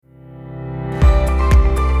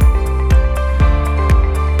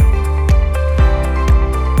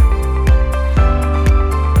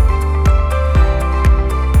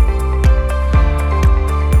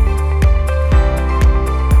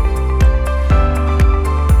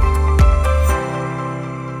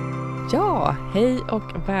Hej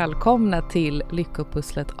och välkomna till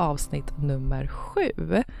Lyckopusslet avsnitt nummer 7.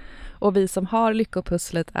 Och vi som har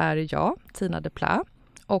Lyckopusslet är jag, Tina de Pla.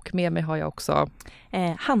 Och med mig har jag också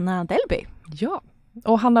Hanna Delby. Ja,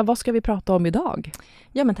 och Hanna, vad ska vi prata om idag?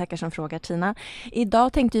 Ja, men tackar som frågar, Tina.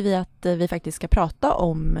 Idag tänkte vi att vi faktiskt ska prata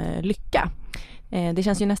om lycka. Det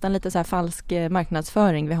känns ju nästan lite så här falsk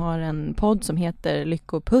marknadsföring. Vi har en podd som heter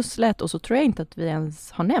Lyckopusslet och så tror jag inte att vi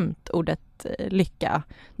ens har nämnt ordet lycka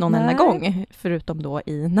någon enda gång, förutom då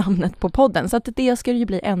i namnet på podden. Så att det ska ju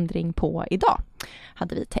bli ändring på idag,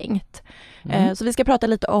 hade vi tänkt. Så vi ska prata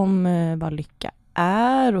lite om vad lycka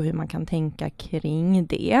är och hur man kan tänka kring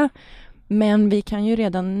det. Men vi kan ju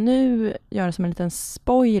redan nu göra som en liten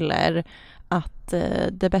spoiler att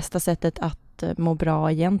det bästa sättet att må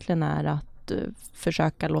bra egentligen är att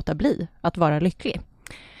försöka låta bli att vara lycklig.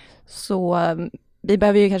 Så vi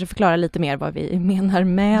behöver ju kanske förklara lite mer vad vi menar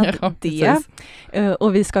med det.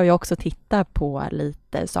 Och vi ska ju också titta på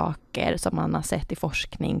lite saker som man har sett i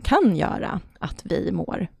forskning kan göra att vi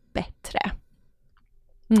mår bättre.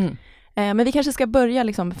 Men vi kanske ska börja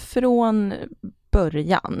liksom från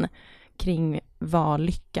början kring vad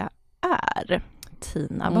lycka är.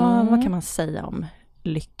 Tina, vad kan man säga om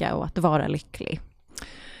lycka och att vara lycklig?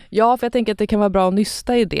 Ja, för jag tänker att det kan vara bra att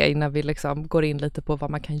nysta i det innan vi liksom går in lite på vad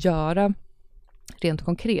man kan göra rent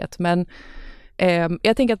konkret. Men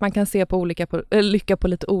jag tänker att man kan se på lycka på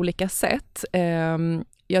lite olika sätt.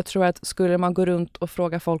 Jag tror att skulle man gå runt och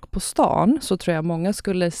fråga folk på stan så tror jag många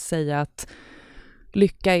skulle säga att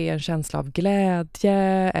lycka är en känsla av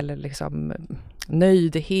glädje eller liksom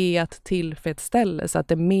nöjdhet, tillfredsställelse. Att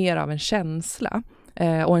det är mer av en känsla.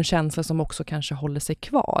 Och en känsla som också kanske håller sig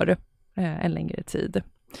kvar en längre tid.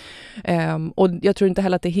 Och jag tror inte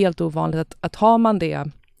heller att det är helt ovanligt att har man det,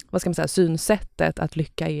 vad ska man säga, synsättet att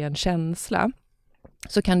lycka är en känsla,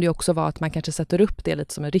 så kan det ju också vara att man kanske sätter upp det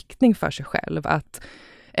lite som en riktning för sig själv. Att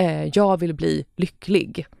jag vill bli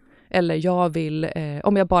lycklig. Eller jag vill,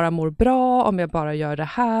 om jag bara mår bra, om jag bara gör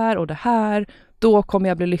det här, då kommer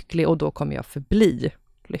jag bli lycklig och då kommer jag förbli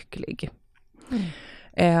lycklig.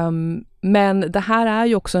 Men det här är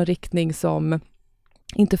ju också en riktning som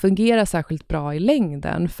inte fungerar särskilt bra i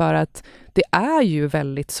längden, för att det är ju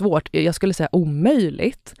väldigt svårt, jag skulle säga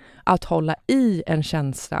omöjligt, att hålla i en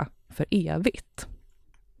känsla för evigt.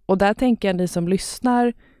 Och där tänker jag, ni som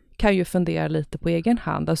lyssnar kan ju fundera lite på egen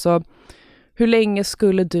hand. Alltså, hur länge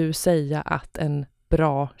skulle du säga att en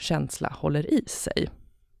bra känsla håller i sig?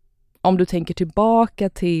 Om du tänker tillbaka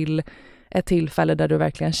till ett tillfälle där du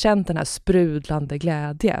verkligen känt den här sprudlande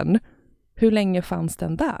glädjen, hur länge fanns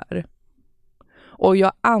den där? Och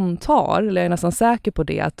jag antar, eller jag är nästan säker på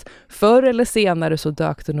det, att förr eller senare så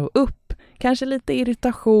dök det nog upp kanske lite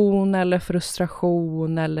irritation eller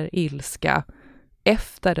frustration eller ilska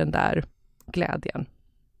efter den där glädjen.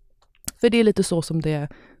 För det är lite så som det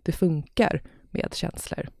funkar med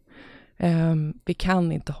känslor. Vi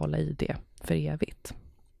kan inte hålla i det för evigt.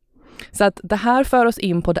 Så att det här för oss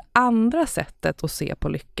in på det andra sättet att se på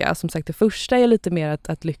lycka. Som sagt, det första är lite mer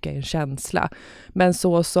att lycka är en känsla. Men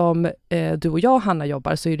så som du och jag, Hanna,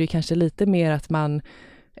 jobbar så är det kanske lite mer att man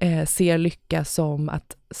ser lycka som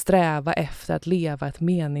att sträva efter att leva ett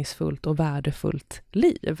meningsfullt och värdefullt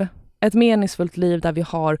liv. Ett meningsfullt liv där vi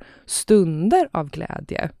har stunder av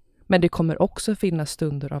glädje. Men det kommer också finnas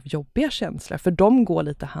stunder av jobbiga känslor, för de går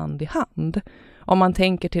lite hand i hand. Om man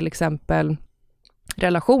tänker till exempel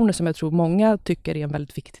relationer, som jag tror många tycker är en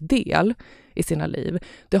väldigt viktig del i sina liv.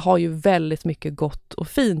 Det har ju väldigt mycket gott och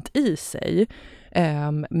fint i sig.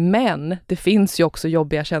 Men det finns ju också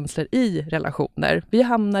jobbiga känslor i relationer. Vi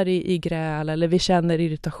hamnar i gräl eller vi känner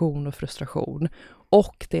irritation och frustration.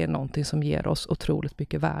 Och det är någonting som ger oss otroligt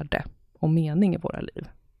mycket värde och mening i våra liv.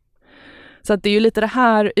 Så att det är ju lite det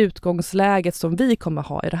här utgångsläget som vi kommer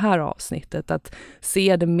ha i det här avsnittet. Att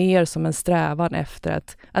se det mer som en strävan efter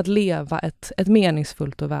att leva ett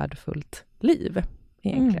meningsfullt och värdefullt liv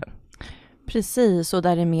egentligen. Precis, och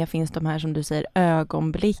där det mer finns de här, som du säger,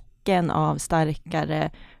 ögonblicken av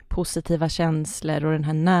starkare positiva känslor och den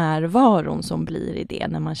här närvaron som blir i det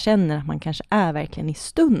när man känner att man kanske är verkligen i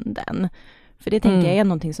stunden. För det tänker jag är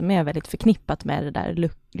någonting som är väldigt förknippat med det där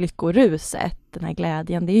lyckoruset, den här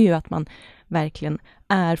glädjen. Det är ju att man verkligen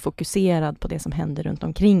är fokuserad på det som händer runt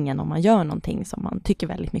omkring en om man gör någonting som man tycker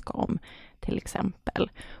väldigt mycket om, till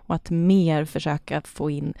exempel. Och att mer försöka få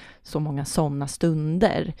in så många sådana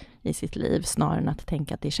stunder i sitt liv snarare än att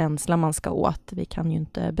tänka att det är känslan man ska åt. Vi kan ju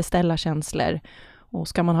inte beställa känslor. Och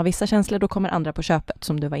ska man ha vissa känslor, då kommer andra på köpet,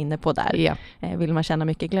 som du var inne på där. Yeah. Vill man känna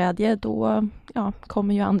mycket glädje, då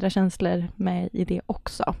kommer ju andra känslor med i det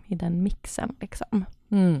också, i den mixen liksom.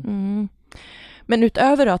 Men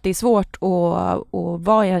utöver att det är svårt att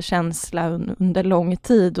vara i en känsla under lång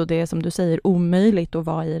tid och det är som du säger omöjligt att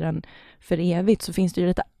vara i den för evigt, så finns det ju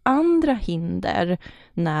lite andra hinder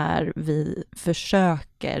när vi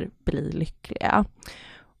försöker bli lyckliga.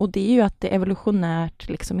 Och det är ju att det evolutionärt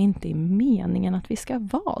liksom inte är meningen att vi ska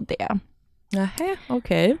vara det. Nähä,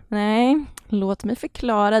 okej. Nej, låt mig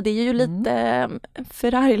förklara. Det är ju lite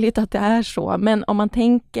förargligt att det är så. Men om man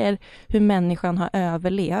tänker hur människan har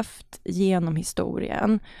överlevt genom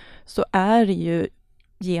historien, så är det ju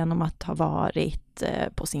genom att ha varit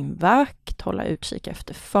på sin vakt, hålla utkik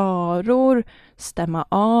efter faror, stämma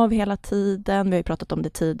av hela tiden. Vi har ju pratat om det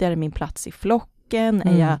tidigare, min plats i flocken.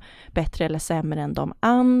 Är jag bättre eller sämre än de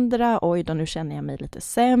andra? Oj då, nu känner jag mig lite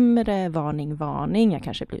sämre. Varning, varning. Jag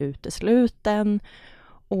kanske blir utesluten.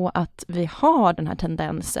 Och att vi har den här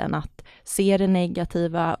tendensen att se det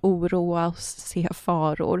negativa, oroa oss, se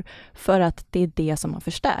faror. För att det är det som har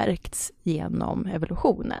förstärkts genom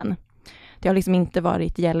evolutionen. Det har liksom inte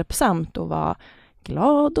varit hjälpsamt att vara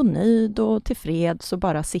glad och nöjd och tillfreds och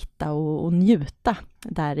bara sitta och njuta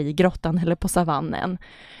där i grottan eller på savannen.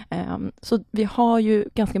 Så vi har ju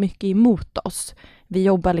ganska mycket emot oss. Vi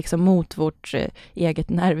jobbar liksom mot vårt eget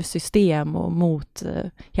nervsystem och mot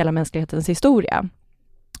hela mänsklighetens historia.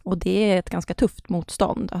 Och det är ett ganska tufft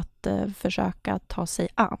motstånd att försöka ta sig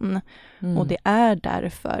an. Och det är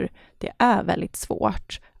därför det är väldigt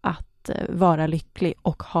svårt att vara lycklig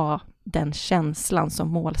och ha den känslan som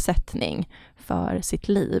målsättning för sitt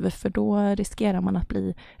liv. För då riskerar man att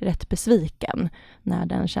bli rätt besviken när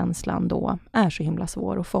den känslan då är så himla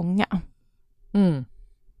svår att fånga.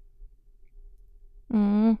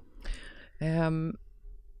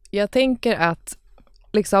 Jag tänker att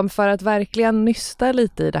liksom för att verkligen nysta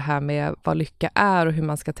lite i det här med vad lycka är och hur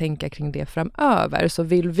man ska tänka kring det framöver, så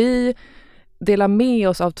vill vi dela med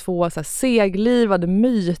oss av 2 så här seglivade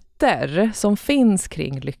myter som finns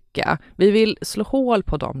kring lycka. Vi vill slå hål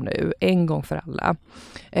på dem nu, en gång för alla.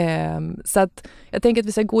 Så att jag tänker att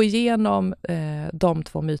vi ska gå igenom de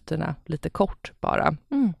 2 myterna lite kort bara.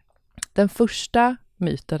 Den första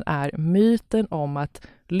myten är myten om att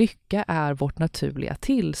lycka är vårt naturliga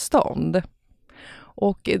tillstånd.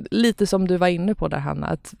 Och lite som du var inne på där,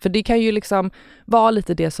 Hanna, för det kan ju liksom vara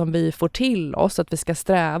lite det som vi får till oss, att vi ska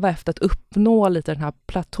sträva efter att uppnå lite den här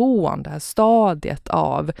platån, det här stadiet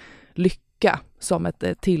av lycka som ett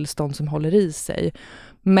tillstånd som håller i sig.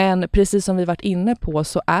 Men precis som vi varit inne på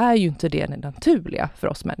så är ju inte det naturliga för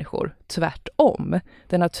oss människor. Tvärtom.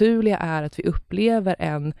 Det naturliga är att vi upplever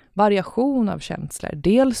en variation av känslor,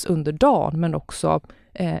 dels under dagen men också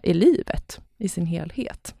i livet i sin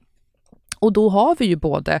helhet. Och då har vi ju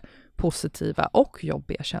både positiva och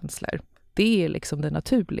jobbiga känslor. Det är liksom det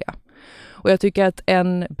naturliga. Och jag tycker att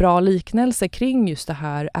en bra liknelse kring just det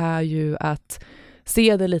här är ju att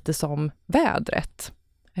se det lite som vädret.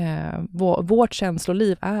 Vårt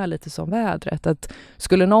känsloliv är lite som vädret. Att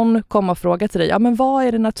skulle någon komma och fråga till dig, ja men vad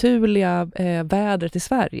är det naturliga vädret i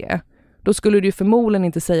Sverige? Då skulle du förmodligen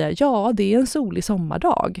inte säga, ja det är en solig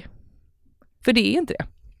sommardag. För det är inte det.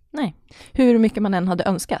 Nej, hur mycket man än hade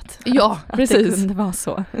önskat. Ja, precis. Att det kunde vara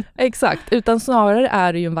så. Exakt, utan snarare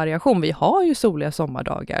är det ju en variation. Vi har ju soliga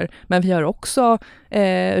sommardagar, men vi har också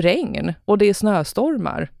regn och det är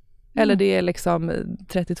snöstormar. Eller det är liksom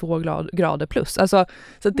 32 grader plus. Alltså,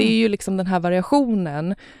 så det är ju liksom den här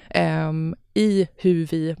variationen i hur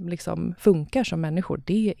vi liksom funkar som människor.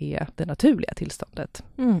 Det är det naturliga tillståndet.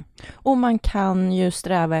 Och man kan ju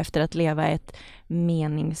sträva efter att leva ett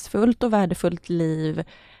meningsfullt och värdefullt liv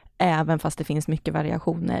även fast det finns mycket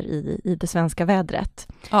variationer i det svenska vädret.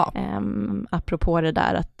 Ja. Apropå det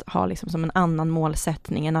där att ha liksom som en annan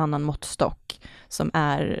målsättning, en annan måttstock som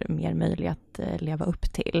är mer möjlig att leva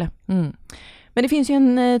upp till. Men det finns ju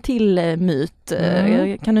en till myt.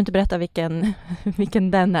 Kan du inte berätta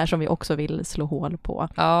vilken den är som vi också vill slå hål på?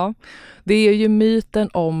 Ja, det är ju myten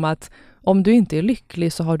om att om du inte är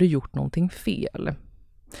lycklig så har du gjort någonting fel.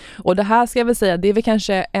 Och det här ska jag väl säga, det är väl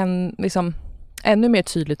kanske ännu mer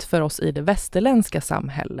tydligt för oss i det västerländska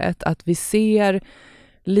samhället att vi ser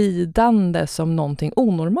lidande som någonting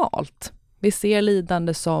onormalt. Vi ser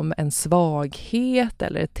lidande som en svaghet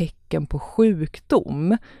eller ett tecken på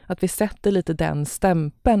sjukdom. Att vi sätter lite den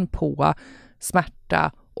stämpeln på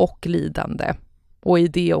smärta och lidande. Och i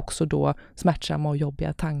det också då smärtsamma och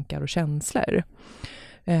jobbiga tankar och känslor.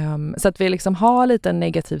 Så att vi liksom har lite en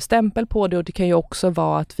negativ stämpel på det, och det kan ju också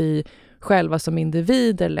vara att vi själva som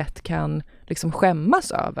individer lätt kan liksom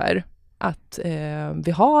skämmas över att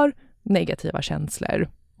vi har negativa känslor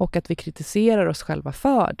och att vi kritiserar oss själva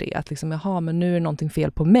för det. Att liksom, men nu är det någonting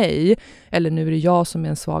fel på mig, eller nu är det jag som är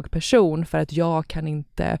en svag person för att jag kan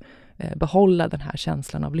inte behålla den här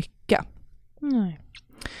känslan av lycka. Nej.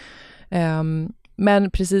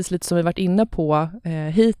 Men precis lite som vi varit inne på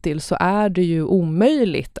hittills så är det ju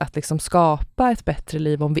omöjligt att liksom skapa ett bättre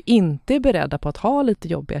liv om vi inte är beredda på att ha lite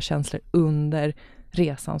jobbiga känslor under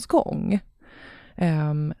resans gång.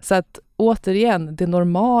 Så att återigen, det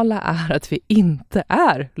normala är att vi inte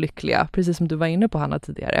är lyckliga, precis som du var inne på Hanna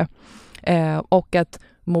tidigare. Och att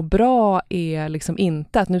må bra är liksom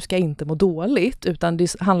inte att nu ska jag inte må dåligt, utan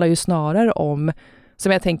det handlar ju snarare om,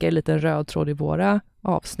 som jag tänker är lite en röd tråd i våra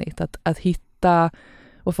avsnitt, att hitta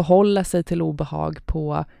och förhålla sig till obehag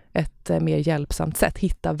på ett mer hjälpsamt sätt.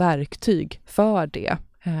 Hitta verktyg för det.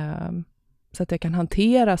 Så att jag kan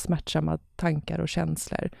hantera smärtsamma tankar och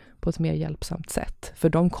känslor på ett mer hjälpsamt sätt. För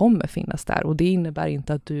de kommer finnas där. Och det innebär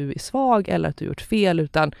inte att du är svag eller att du gjort fel,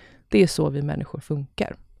 utan det är så vi människor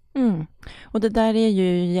funkar. Och det där är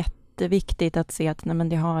ju jätteviktigt att se att nej, men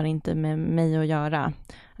det har inte med mig att göra.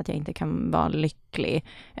 Att jag inte kan vara lycklig.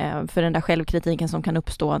 För den där självkritiken som kan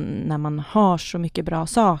uppstå när man har så mycket bra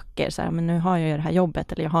saker. Så här, men nu har jag ju det här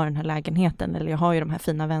jobbet, eller jag har den här lägenheten, eller jag har ju de här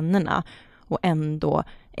fina vännerna. Och ändå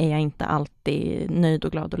är jag inte alltid nöjd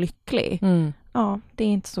och glad och lycklig. Ja, det är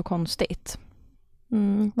inte så konstigt.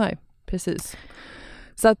 Nej, precis.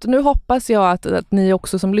 Så att nu hoppas jag att ni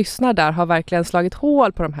också som lyssnar där har verkligen slagit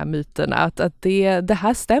hål på de här myterna. Att det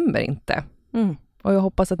här stämmer inte. Och jag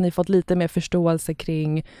hoppas att ni fått lite mer förståelse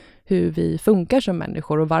kring hur vi funkar som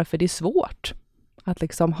människor och varför det är svårt att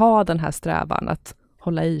liksom ha den här strävan att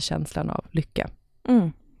hålla i känslan av lycka.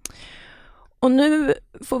 Och nu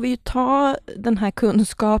får vi ju ta den här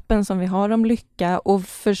kunskapen som vi har om lycka och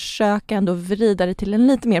försöka ändå vrida det till en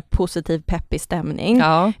lite mer positiv, peppig stämning.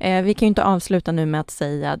 Ja. Vi kan ju inte avsluta nu med att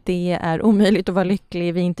säga att det är omöjligt att vara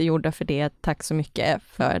lycklig, vi är inte gjorda för det, tack så mycket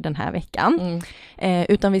för den här veckan.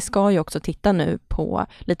 Utan vi ska ju också titta nu på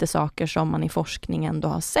lite saker som man i forskningen då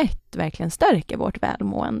har sett verkligen stärker vårt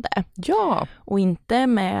välmående. Ja. Och inte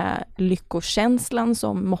med lyckokänslan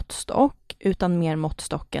som måttstock, utan mer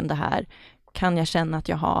måttstocken det här. Kan jag känna att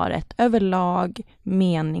jag har ett överlag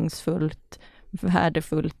meningsfullt,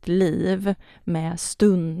 värdefullt liv med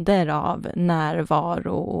stunder av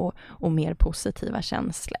närvaro och mer positiva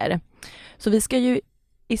känslor. Så vi ska ju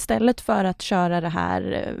istället för att köra det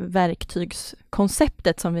här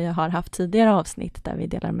verktygskonceptet som vi har haft tidigare avsnitt där vi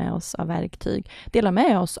delar med oss av verktyg, dela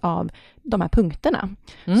med oss av de här punkterna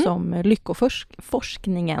som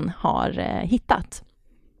lyckoforskningen har hittat.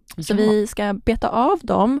 Så vi ska beta av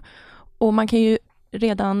dem. Och man kan ju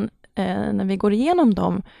redan när vi går igenom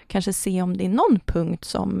dem kanske se om det är någon punkt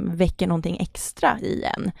som väcker någonting extra i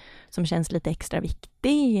en. Som känns lite extra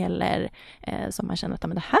viktig eller som man känner att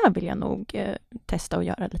men det här vill jag nog testa och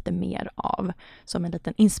göra lite mer av. Som en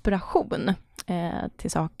liten inspiration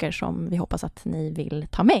till saker som vi hoppas att ni vill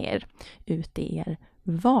ta med er ut i er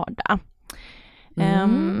vardag.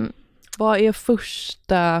 Vad är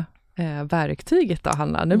första verktyget då,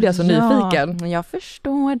 Hanna? Nu blir jag så nyfiken. Jag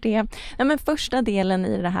förstår det. Ja, men första delen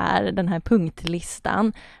i den här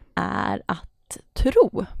punktlistan är att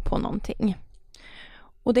tro på någonting.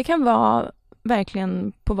 Och det kan vara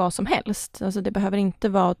verkligen på vad som helst. Alltså det behöver inte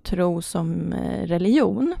vara tro som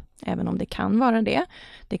religion, även om det kan vara det.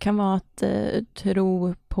 Det kan vara att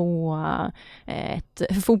tro på ett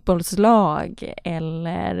fotbollslag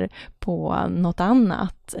eller på något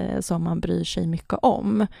annat som man bryr sig mycket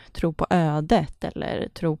om. Tro på ödet eller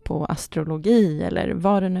tro på astrologi eller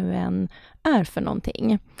vad det nu än är för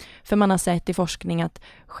någonting. För man har sett i forskning att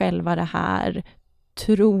själva det här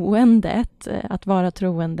troendet, att vara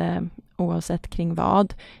troende oavsett kring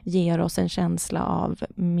vad, ger oss en känsla av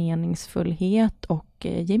meningsfullhet och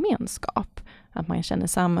gemenskap. Att man känner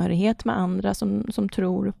samhörighet med andra som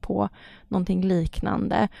tror på någonting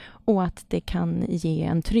liknande och att det kan ge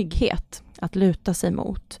en trygghet att luta sig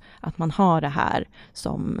mot, att man har det här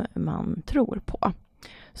som man tror på.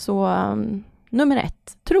 Så nummer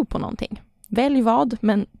 1, tro på någonting. Välj vad,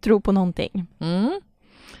 men tro på någonting.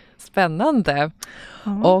 Spännande.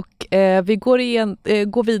 Och vi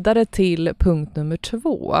går vidare till punkt nummer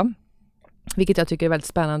 2, vilket jag tycker är väldigt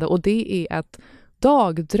spännande, och det är att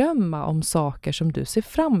dagdrömma om saker som du ser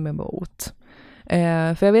fram emot.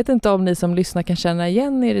 För jag vet inte om ni som lyssnar kan känna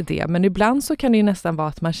igen er i det, men ibland så kan det ju nästan vara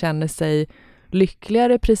att man känner sig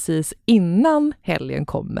lyckligare precis innan helgen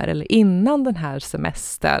kommer eller innan den här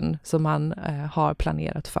semestern som man har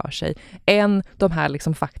planerat för sig än de här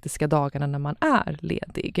liksom faktiska dagarna när man är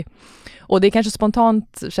ledig. Och det kanske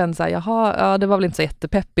spontant känns så här, jaha, det var väl inte så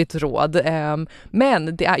jättepeppigt råd.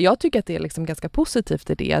 Men jag tycker att det är liksom ganska positivt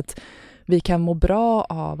i det att vi kan må bra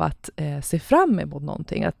av att se fram emot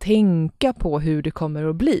någonting, att tänka på hur det kommer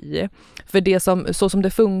att bli. För det så som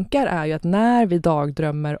det funkar är ju att när vi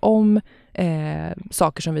dagdrömmer om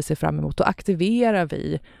saker som vi ser fram emot, då aktiverar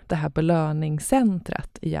vi det här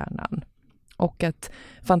belöningscentret i hjärnan. Och att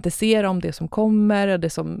fantisera om det som kommer, det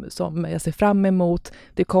som jag ser fram emot,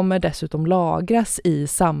 det kommer dessutom lagras i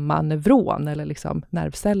samma neuron eller liksom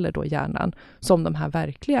nervceller då i hjärnan som de här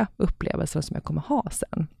verkliga upplevelserna som jag kommer ha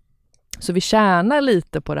sen. Så vi tjänar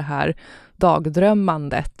lite på det här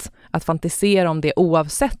dagdrömmandet, att fantisera om det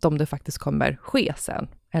oavsett om det faktiskt kommer ske sen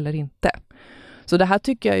eller inte. Så det här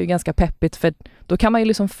tycker jag är ganska peppigt, för då kan man ju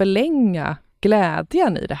liksom förlänga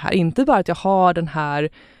glädjen i det här. Inte bara att jag har den här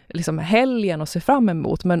liksom helgen att se fram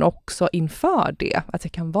emot, men också inför det. Att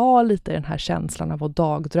jag kan vara lite i den här känslan av att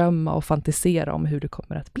dagdrömma och fantisera om hur det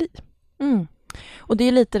kommer att bli. Mm. Och det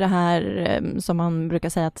är lite det här som man brukar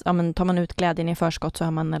säga att tar man ut glädjen i förskott så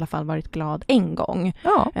har man i alla fall varit glad en gång.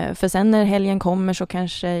 Ja. För sen när helgen kommer så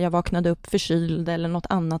kanske jag vaknade upp förkyld eller något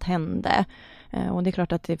annat hände. Och det är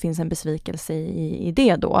klart att det finns en besvikelse i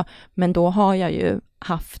det då. Men då har jag ju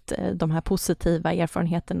haft de här positiva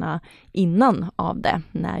erfarenheterna innan av det,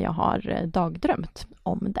 när jag har dagdrömt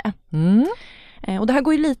om det. Mm. Och det här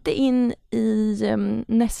går ju lite in i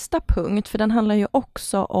nästa punkt, för den handlar ju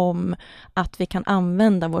också om att vi kan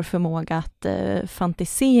använda vår förmåga att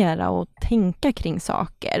fantisera och tänka kring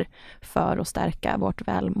saker för att stärka vårt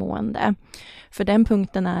välmående. För den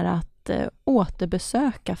punkten är att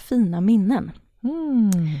återbesöka fina minnen.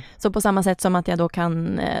 Mm. Så på samma sätt som att jag då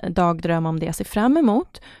kan dagdrömma om det jag ser fram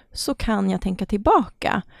emot, så kan jag tänka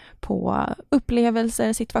tillbaka på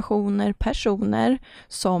upplevelser, situationer, personer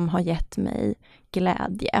som har gett mig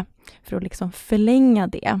glädje, för att liksom förlänga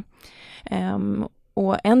det.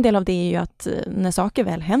 Och en del av det är ju att när saker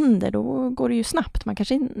väl händer, då går det ju snabbt. Man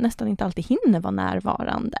kanske nästan inte alltid hinner vara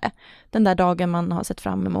närvarande. Den där dagen man har sett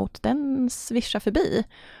fram emot, den svischar förbi.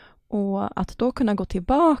 Och att då kunna gå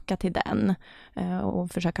tillbaka till den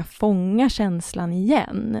och försöka fånga känslan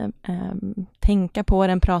igen. Tänka på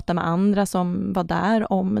den, prata med andra som var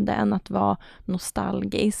där om den, att vara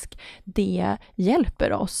nostalgisk. Det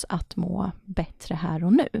hjälper oss att må bättre här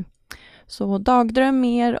och nu. Så dagdröm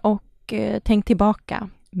mer och tänk tillbaka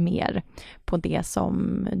mer på det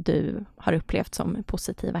som du har upplevt som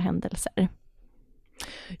positiva händelser.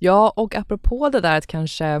 Ja, och apropå det där att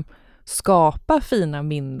kanske skapa fina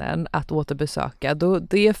minnen att återbesöka, då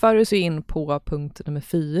det för oss in på punkt nummer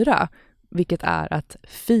 4, vilket är att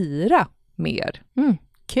fira mer.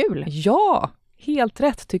 Kul! Ja, helt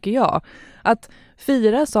rätt tycker jag. Att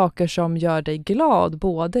fira saker som gör dig glad,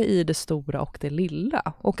 både i det stora och det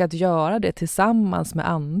lilla. Och att göra det tillsammans med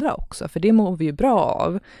andra också, för det mår vi ju bra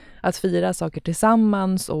av. Att fira saker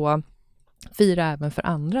tillsammans och fira även för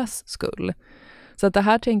andras skull. Så att det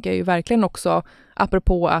här tänker jag ju verkligen också,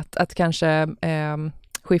 apropå att kanske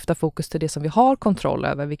skifta fokus till det som vi har kontroll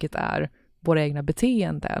över, vilket är våra egna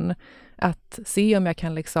beteenden. Att se om jag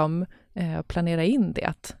kan liksom planera in det,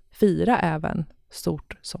 att fira även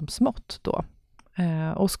stort som smått då.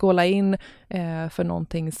 Och skåla in för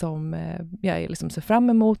någonting som jag liksom ser fram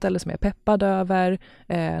emot eller som jag är peppad över.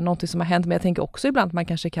 Någonting som har hänt, men jag tänker också ibland att man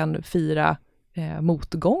kanske kan fira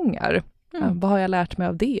motgångar. Vad har jag lärt mig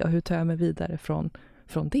av det och hur tar jag mig vidare från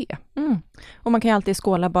det? Och man kan ju alltid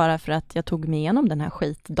skåla bara för att jag tog mig igenom den här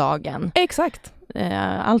skitdagen. Exakt.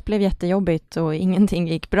 Allt blev jättejobbigt och ingenting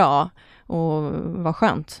gick bra. Och vad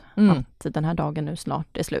skönt att den här dagen nu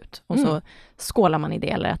snart är slut. Och så skålar man i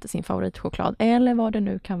det eller äter sin favoritchoklad eller vad det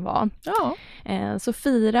nu kan vara. Ja. Så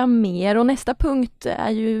fira mer. Och nästa punkt är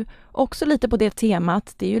ju också lite på det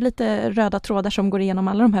temat. Det är ju lite röda trådar som går igenom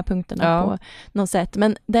alla de här punkterna på något sätt.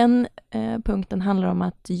 Men den punkten handlar om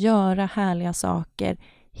att göra härliga saker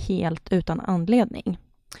helt utan anledning.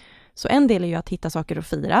 Så en del är ju att hitta saker att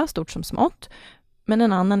fira, stort som smått. Men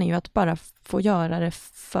en annan är ju att bara få göra det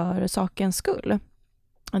för sakens skull.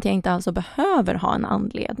 Att jag inte alltså behöver ha en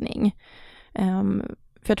anledning.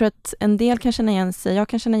 För jag tror att en del kan känna igen sig, jag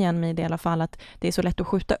kan känna igen mig i det i alla fall, att det är så lätt att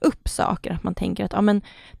skjuta upp saker. Att man tänker att men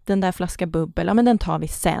den där flaska bubbel, men den tar vi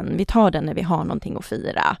sen. Vi tar den när vi har någonting att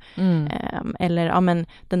fira. Eller men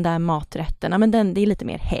den där maträtten, men det är lite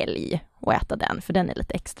mer helg att äta den, för den är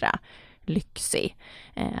lite extra lyxig.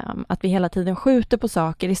 Att vi hela tiden skjuter på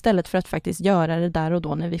saker istället för att faktiskt göra det där och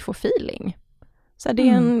då när vi får feeling. Så det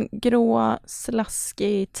är en grå,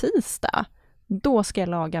 slaskig tisdag. Då ska jag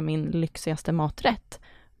laga min lyxigaste maträtt.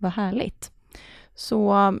 Vad härligt.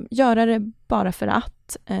 Så göra det bara för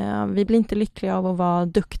att. Vi blir inte lyckliga av att vara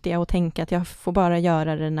duktiga och tänka att jag får bara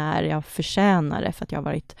göra det när jag förtjänar det, för att jag har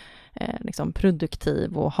varit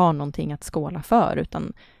produktiv och har någonting att skåla för.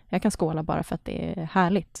 Utan jag kan skåla bara för att det är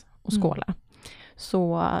härligt och skåla.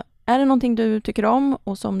 Så är det någonting du tycker om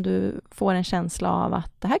och som du får en känsla av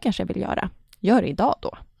att det här kanske jag vill göra, gör det idag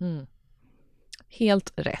då.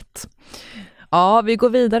 Helt rätt. Ja, vi går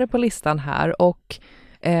vidare på listan här och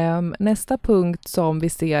nästa punkt som vi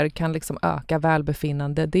ser kan liksom öka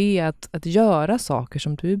välbefinnande, det är att göra saker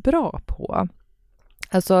som du är bra på.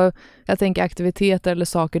 Alltså, jag tänker aktiviteter eller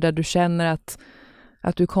saker där du känner att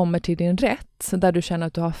du kommer till din rätt, där du känner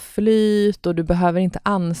att du har flyt och du behöver inte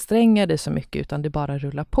anstränga dig så mycket utan det bara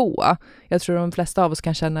rullar på. Jag tror de flesta av oss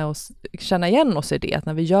kan känna igen oss i det, att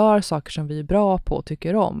när vi gör saker som vi är bra på och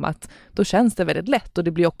tycker om, att då känns det väldigt lätt och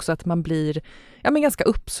det blir också att man blir ganska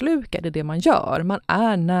uppslukad i det man gör. Man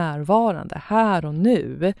är närvarande här och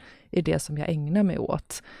nu i det som jag ägnar mig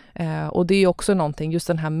åt. Och det är också någonting, just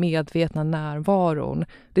den här medvetna närvaron,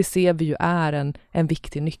 det ser vi ju är en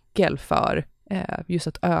viktig nyckel för just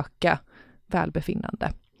att öka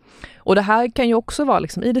välbefinnande. Och det här kan ju också vara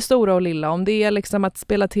liksom i det stora och lilla, om det är liksom att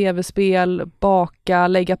spela tv-spel, baka,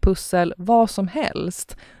 lägga pussel, vad som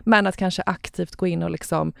helst. Men att kanske aktivt gå in och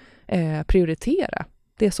liksom prioritera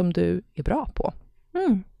det som du är bra på.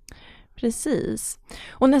 Precis.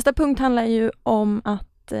 Och nästa punkt handlar ju om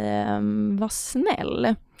att vara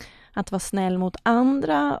snäll. Att vara snäll mot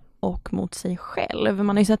andra och mot sig själv.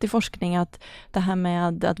 Man har ju sett i forskning att det här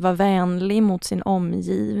med att vara vänlig mot sin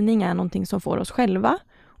omgivning är någonting som får oss själva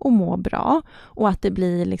att må bra. Och att det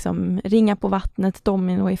blir liksom ringa på vattnet,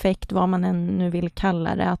 dominoeffekt, vad man än nu vill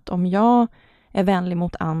kalla det. Att om jag är vänlig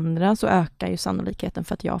mot andra så ökar ju sannolikheten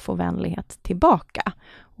för att jag får vänlighet tillbaka.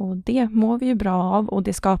 Och det mår vi ju bra av och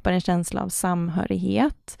det skapar en känsla av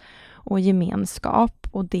samhörighet och gemenskap.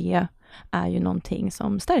 Och det är ju någonting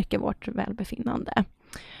som stärker vårt välbefinnande.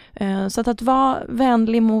 Så att vara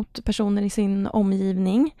vänlig mot personer i sin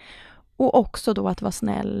omgivning och också då att vara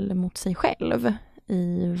snäll mot sig själv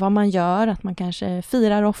i vad man gör, att man kanske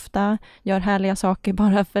firar ofta, gör härliga saker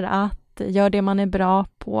bara för att, gör det man är bra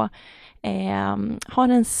på, har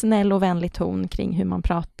en snäll och vänlig ton kring hur man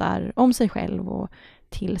pratar om sig själv och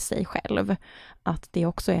till sig själv. Att det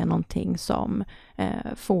också är någonting som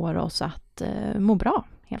får oss att må bra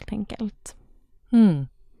helt enkelt.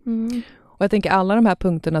 Och jag tänker alla de här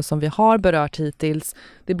punkterna som vi har berört hittills,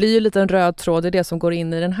 det blir ju lite en röd tråd i det som går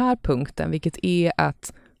in i den här punkten, vilket är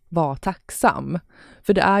att vara tacksam.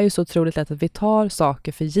 För det är ju så otroligt lätt att vi tar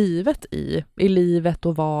saker för givet i livet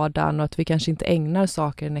och vardagen och att vi kanske inte ägnar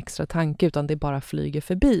saker en extra tanke utan det bara flyger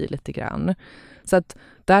förbi lite grann. Så att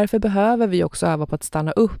därför behöver vi också öva på att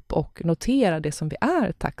stanna upp och notera det som vi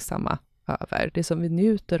är tacksamma över, det som vi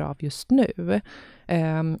njuter av just nu.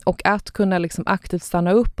 Och att kunna liksom aktivt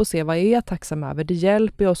stanna upp och se vad är jag tacksam över, det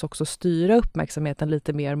hjälper oss också styra uppmärksamheten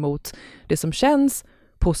lite mer mot det som känns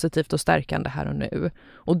positivt och stärkande här och nu.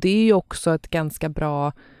 Och det är ju också ett ganska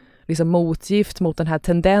bra liksom motgift mot den här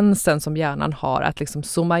tendensen som hjärnan har att liksom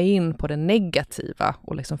zooma in på det negativa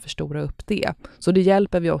och liksom förstora upp det. Så det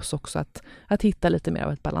hjälper vi oss också att hitta lite mer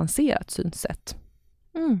av ett balanserat synsätt.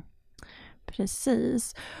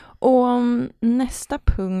 Precis. Och nästa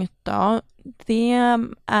punkt då, det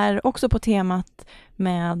är också på temat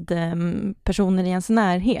med personer i ens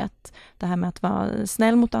närhet. Det här med att vara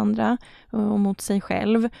snäll mot andra och mot sig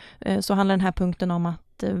själv. Så handlar den här punkten om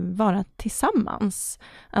att vara tillsammans.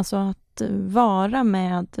 Alltså att vara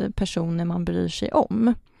med personer man bryr sig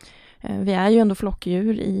om. Vi är ju ändå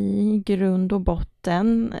flockdjur i grund och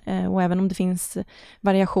botten och även om det finns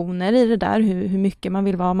variationer i det där hur mycket man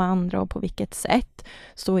vill vara med andra och på vilket sätt,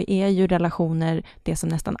 så är ju relationer det som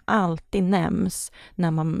nästan alltid nämns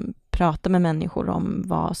när man pratar med människor om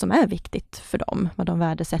vad som är viktigt för dem, vad de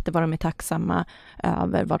värdesätter, vad de är tacksamma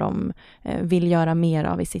över, vad de vill göra mer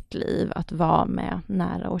av i sitt liv, att vara med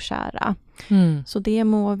nära och kära. Så det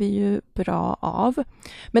mår vi ju bra av.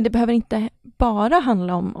 Men det behöver inte bara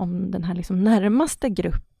handla om den här liksom närmaste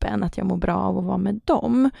gruppen, att jag mår bra av att vara med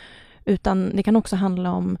dem, utan det kan också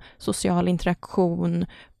handla om social interaktion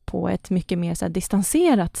på ett mycket mer så här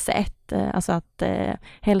distanserat sätt. Alltså att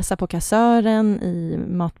hälsa på kassören i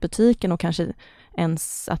matbutiken och kanske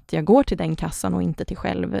ens att jag går till den kassan och inte till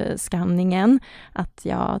självskanningen. Att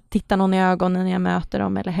jag tittar någon i ögonen när jag möter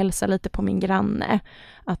dem eller hälsar lite på min granne.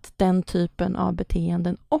 Att den typen av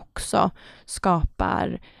beteenden också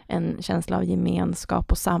skapar en känsla av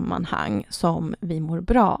gemenskap och sammanhang som vi mår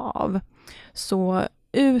bra av. Så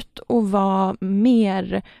ut och vara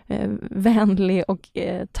mer vänlig och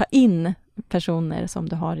ta in personer som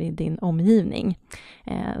du har i din omgivning.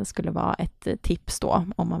 Skulle vara ett tips då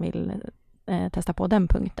om man vill testa på den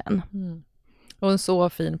punkten. Och en så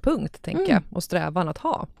fin punkt tänker jag och strävan att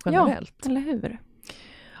ha generellt. Ja, eller hur?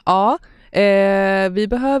 Ja, Vi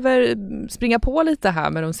behöver springa på lite här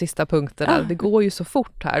med de sista punkterna. Det går ju så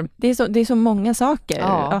fort här. Det är så många saker.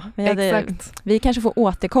 Ja, exakt. Vi kanske får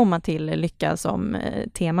återkomma till lycka som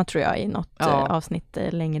tema, tror jag, i något avsnitt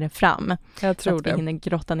längre fram. Jag tror så att vi hinner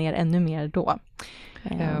grotta ner ännu mer då.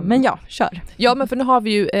 Men ja, kör. Ja, men för nu har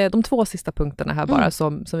vi ju de 2 sista punkterna här bara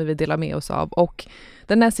som vi vill dela med oss av. Och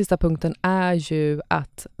den här sista punkten är ju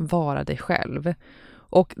att vara dig själv.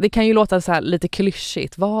 Och det kan ju låta så här lite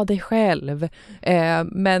klyschigt, var dig själv.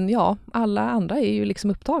 Men ja, alla andra är ju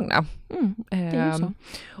liksom upptagna. Det är ju så.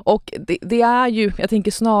 Och det är ju, jag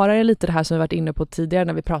tänker snarare lite det här som vi varit inne på tidigare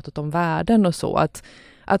när vi pratat om världen och så.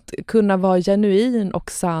 Att kunna vara genuin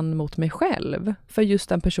och sann mot mig själv. För just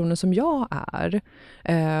den personen som jag är.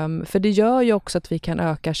 För det gör ju också att vi kan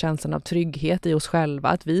öka känslan av trygghet i oss själva.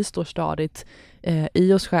 Att vi står stadigt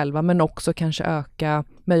i oss själva. Men också kanske öka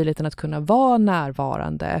möjligheten att kunna vara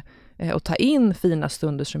närvarande. Och ta in fina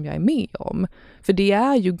stunder som jag är med om. För det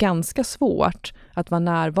är ju ganska svårt att vara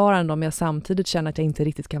närvarande om jag samtidigt känner att jag inte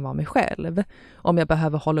riktigt kan vara mig själv. Om jag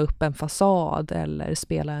behöver hålla upp en fasad eller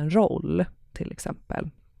spela en roll till exempel.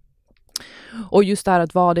 Och just det här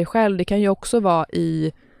att vara dig själv, det kan ju också vara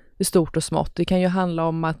i stort och smått. Det kan ju handla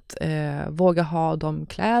om att våga ha de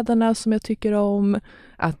kläderna som jag tycker om.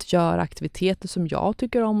 Att göra aktiviteter som jag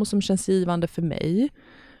tycker om och som känns givande för mig.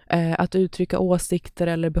 Att uttrycka åsikter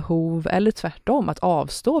eller behov. Eller tvärtom, att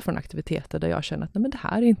avstå från aktiviteter där jag känner att nej, men det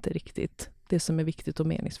här är inte riktigt det som är viktigt och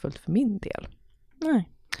meningsfullt för min del. Nej,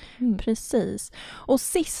 precis. Och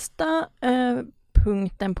sista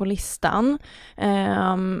punkten på listan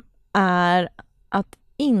är att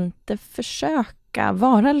inte försöka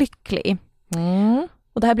vara lycklig.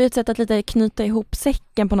 Och det här blir ett sätt att lite knyta ihop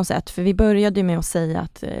säcken på något sätt. För vi började med att säga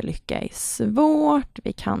att lycka är svårt.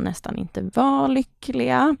 Vi kan nästan inte vara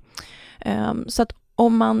lyckliga. Så att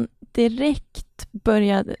om man direkt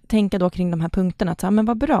börjar tänka då kring de här punkterna. Att men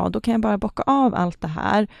vad bra, då kan jag bara bocka av allt det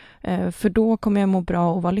här. För då kommer jag må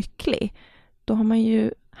bra och vara lycklig. Då har man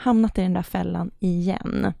ju hamnat i den där fällan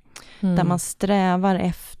igen. Där man strävar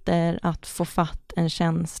efter att få fatt en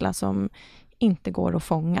känsla som inte går att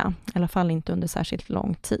fånga. I alla fall inte under särskilt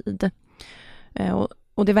lång tid.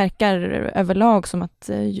 Och det verkar överlag som att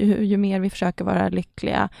ju mer vi försöker vara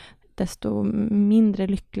lyckliga, desto mindre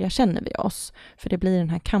lyckliga känner vi oss. För det blir den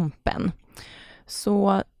här kampen.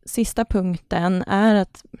 Så sista punkten är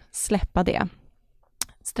att släppa det.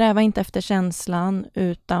 Sträva inte efter känslan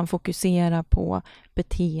utan fokusera på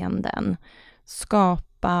beteenden.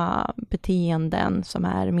 Skapa beteenden som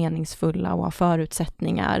är meningsfulla och har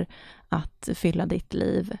förutsättningar att fylla ditt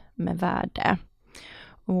liv med värde.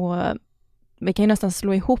 Och vi kan ju nästan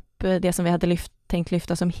slå ihop det som vi hade tänkt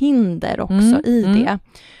lyfta som hinder också i det.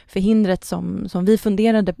 För hindret som vi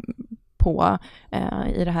funderade på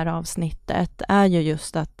i det här avsnittet är ju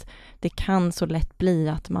just att det kan så lätt bli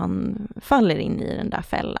att man faller in i den där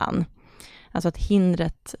fällan. Alltså att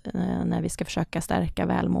hindret när vi ska försöka stärka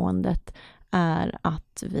välmåendet är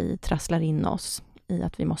att vi trasslar in oss i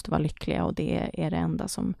att vi måste vara lyckliga och det är det enda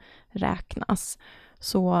som räknas.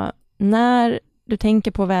 Så när du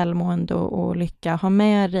tänker på välmående och lycka, ha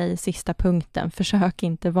med dig sista punkten. Försök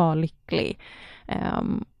inte vara lycklig.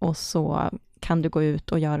 Och så kan du gå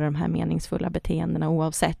ut och göra de här meningsfulla beteendena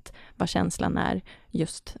oavsett vad känslan är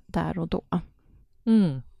just där och då.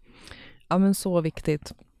 Ja, men så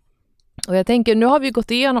viktigt. Och jag tänker, nu har vi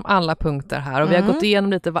gått igenom alla punkter här och vi har gått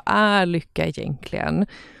igenom lite, vad är lycka egentligen?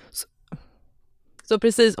 Så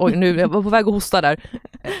precis, oj nu jag var på väg att hosta där.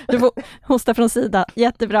 Du får hosta från sidan,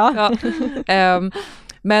 jättebra. Ja.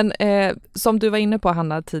 Men som du var inne på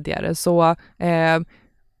Hanna tidigare så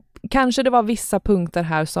kanske det var vissa punkter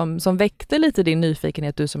här som väckte lite din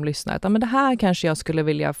nyfikenhet, du som lyssnar. Att, men det här kanske jag skulle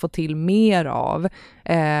vilja få till mer av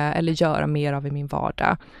eller göra mer av i min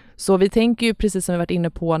vardag. Så vi tänker ju precis som vi varit inne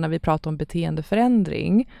på när vi pratar om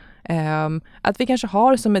beteendeförändring. Att vi kanske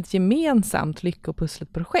har som ett gemensamt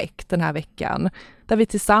lyckopusslet-projekt den här veckan. Där vi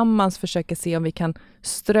tillsammans försöker se om vi kan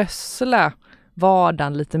strössla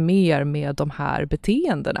vardagen lite mer med de här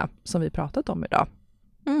beteendena som vi pratat om idag.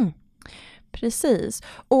 Precis.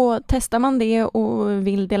 Och testar man det och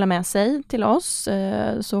vill dela med sig till oss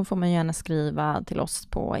så får man gärna skriva till oss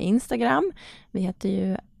på Instagram. Vi heter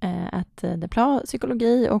ju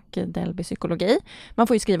 @depla-psykologi och Delby-psykologi. Man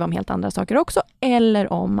får ju skriva om helt andra saker också.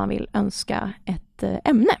 Eller om man vill önska ett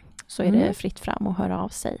ämne så är det fritt fram att höra av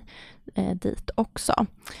sig dit också.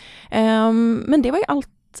 Men det var ju allt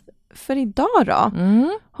för idag då.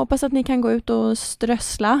 Hoppas att ni kan gå ut och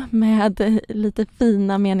strössla med lite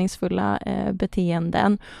fina meningsfulla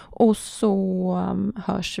beteenden. Och så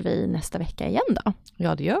hörs vi nästa vecka igen då.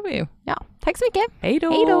 Ja, det gör vi. Ja, tack så mycket. Hej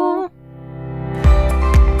då! Hej då!